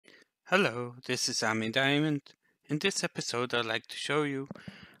Hello, this is Ami Diamond. In this episode, I'd like to show you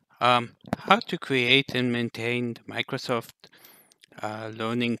how to create and maintain the Microsoft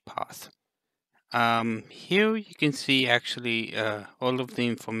Learning Path. Here you can see actually all of the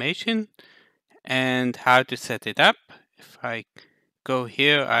information and how to set it up. If I go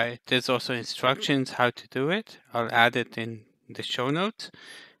here, there's also instructions how to do it. I'll add it in the show notes.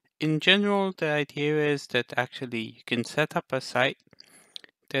 In general, the idea is that actually you can set up a site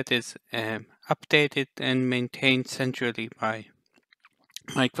that is updated and maintained centrally by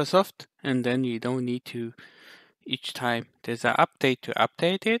Microsoft, and then you don't need to each time there's an update to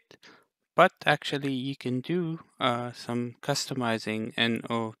update it, but actually you can do some customizing and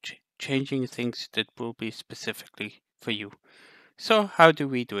or changing things that will be specifically for you. So how do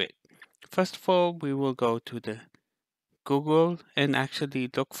we do it? First of all, we will go to the Google and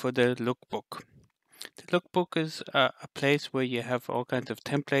actually look for the Lookbook. The Lookbook is a place where you have all kinds of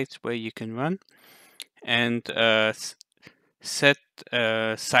templates where you can run and set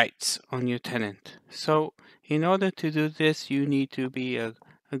sites on your tenant. So in order to do this, you need to be a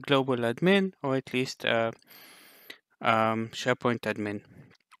global admin or at least a SharePoint admin.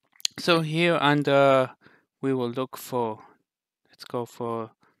 So here under, we will look for, let's go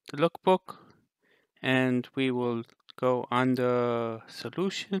for the Lookbook, and we will go under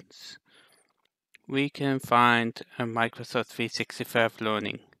Solutions. We can find a Microsoft 365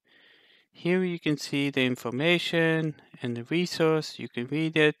 Learning. Here you can see the information and the resource. You can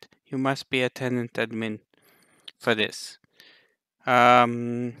read it. You must be a tenant admin for this.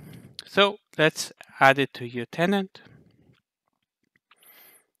 So let's add it to your tenant.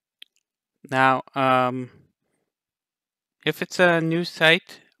 Now, if it's a new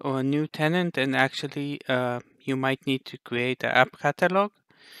site or a new tenant, then actually you might need to create an app catalog.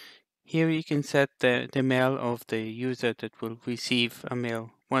 Here you can set the mail of the user that will receive a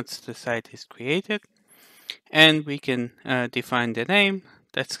mail once the site is created. And we can define the name.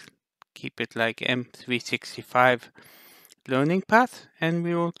 Let's keep it like M365 Learning Path, and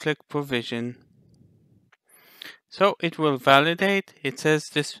we will click Provision. So it will validate. It says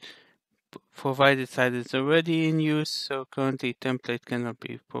this provided site is already in use, so currently template cannot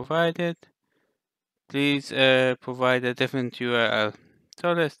be provided. Please provide a different URL.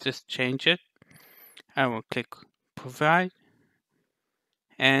 So let's just change it. I will click Provide.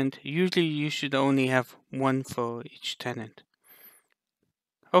 And usually you should only have one for each tenant.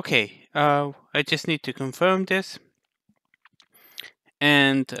 Okay, I just need to confirm this.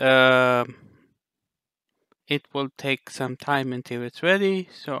 And it will take some time until it's ready,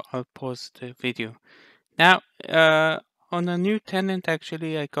 so I'll pause the video. Now, on a new tenant,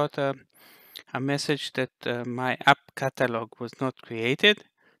 actually, I got a message that my app catalog was not created.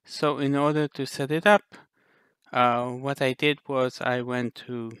 So in order to set it up, what I did was I went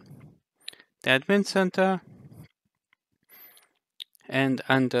to the admin center, and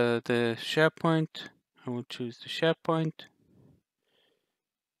under the SharePoint, I will choose the SharePoint.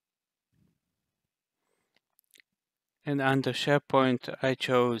 And under SharePoint, I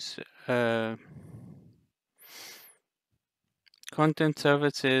chose content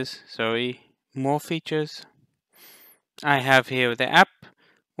services, more features. I have here the app.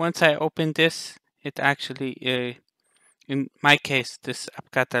 Once I open this, it actually, in my case, this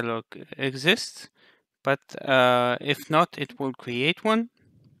app catalog exists, but if not, it will create one.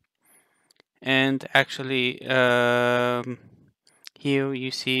 And actually, here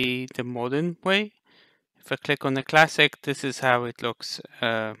you see the modern way. If I click on the classic, this is how it looks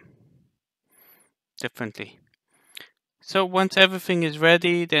differently. So once everything is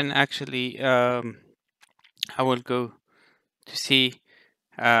ready, then actually I will go to see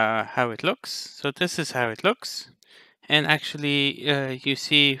how it looks. So this is how it looks. And actually you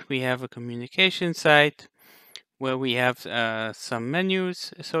see we have a communication site where we have some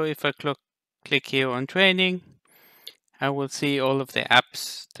menus. So if I click here on training, I will see all of the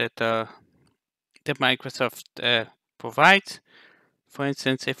apps that Microsoft provides. For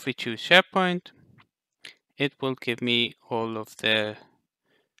instance, if we choose SharePoint, it will give me all of the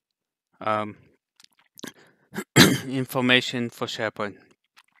information for SharePoint.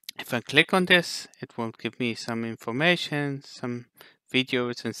 If I click on this, it will give me some information, some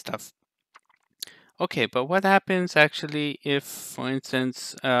videos and stuff. Okay, but what happens actually if, for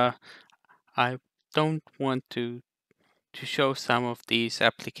instance, I don't want to show some of these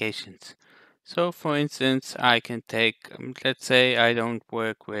applications? So for instance, I can take, let's say I don't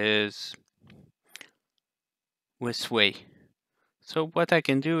work with Sway. So what I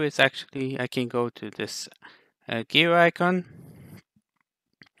can do is actually I can go to this gear icon,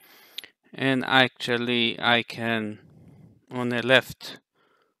 and actually I can, on the left,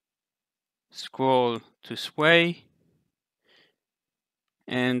 scroll to Sway,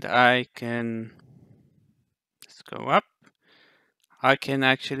 and I can, let's go up. I can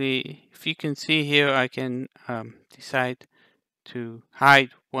actually, if you can see here, I can decide to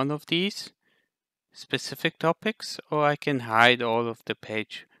hide one of these specific topics, or I can hide all of the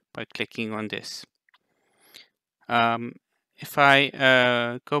page by clicking on this. If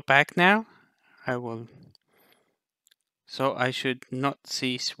I go back now, so I should not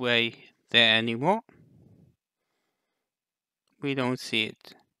see Sway there anymore. We don't see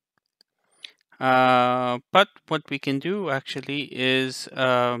it. But what we can do actually is,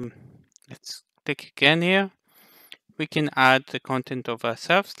 let's click again here. We can add the content of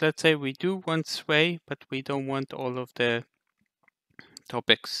ourselves. Let's say we do want Sway, but we don't want all of the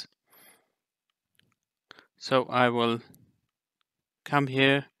topics. So I will come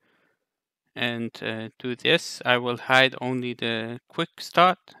here and do this. I will hide only the quick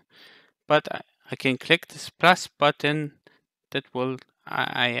start, but I can click this plus button. That will,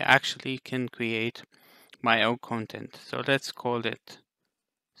 I actually can create my own content. So let's call it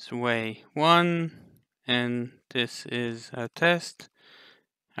Sway 1, and this is a test.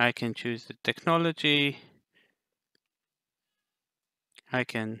 I can choose the technology. I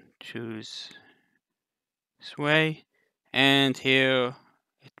can choose Sway, and here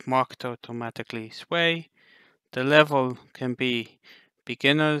it marked automatically Sway. The level can be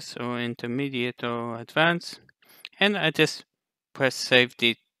beginners or intermediate or advanced, and I just press save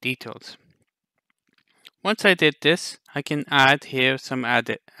the details. Once I did this, I can add here some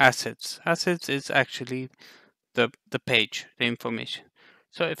added assets. Assets is actually the page, the information.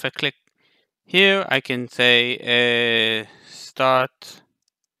 So if I click here, I can say start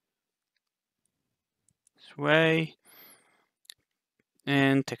Sway,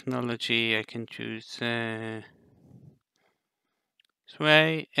 and technology I can choose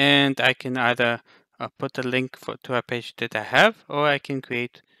Sway, and I can either put a link to a page that I have, or I can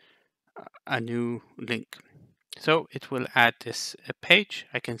create a new link. So it will add this page.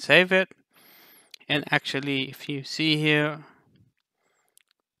 I can save it, and actually if you see here,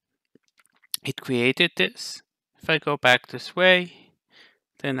 it created this. If I go back this way,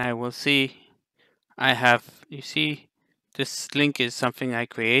 then I will see I have, you see, this link is something I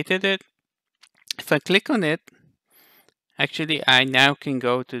created it. If I click on it, actually I now can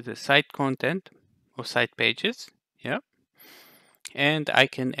go to the site content or site pages, yeah, and I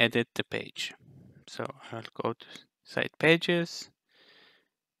can edit the page. So I'll go to site pages,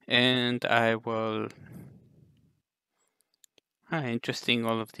 and I will, interesting,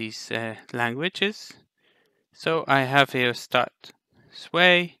 all of these languages. So I have here start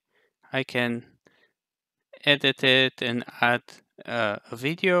Sway. I can edit it and add a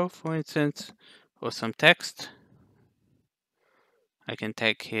video, for instance, or some text. I can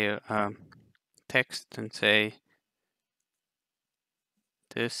take here text and say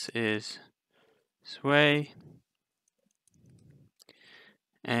this is Sway,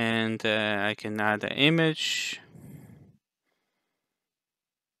 and I can add an image.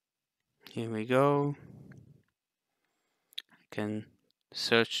 Here we go. I can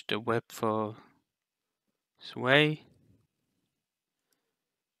search the web for Sway.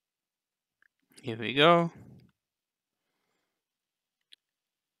 Here we go.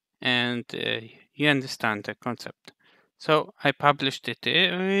 And you understand the concept. So I published it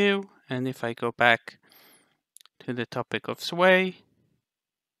here, and if I go back to the topic of Sway,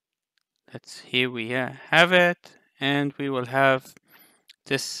 here we have it, and we will have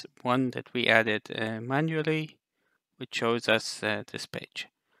this one that we added manually, which shows us this page.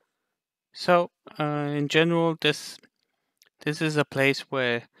 So in general, this is a place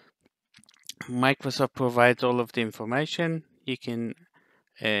where Microsoft provides all of the information. You can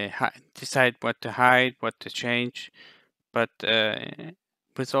decide what to hide, what to change, but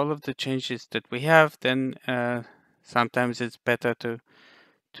with all of the changes that we have, then sometimes it's better to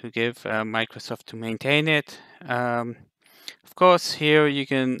give Microsoft to maintain it. Of course, here you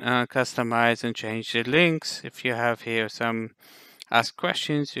can customize and change the links. If you have here some ask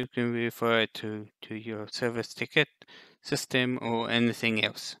questions, you can refer it to your service ticket system or anything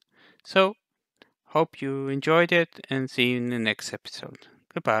else. So, hope you enjoyed it, and see you in the next episode.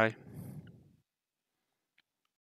 Goodbye.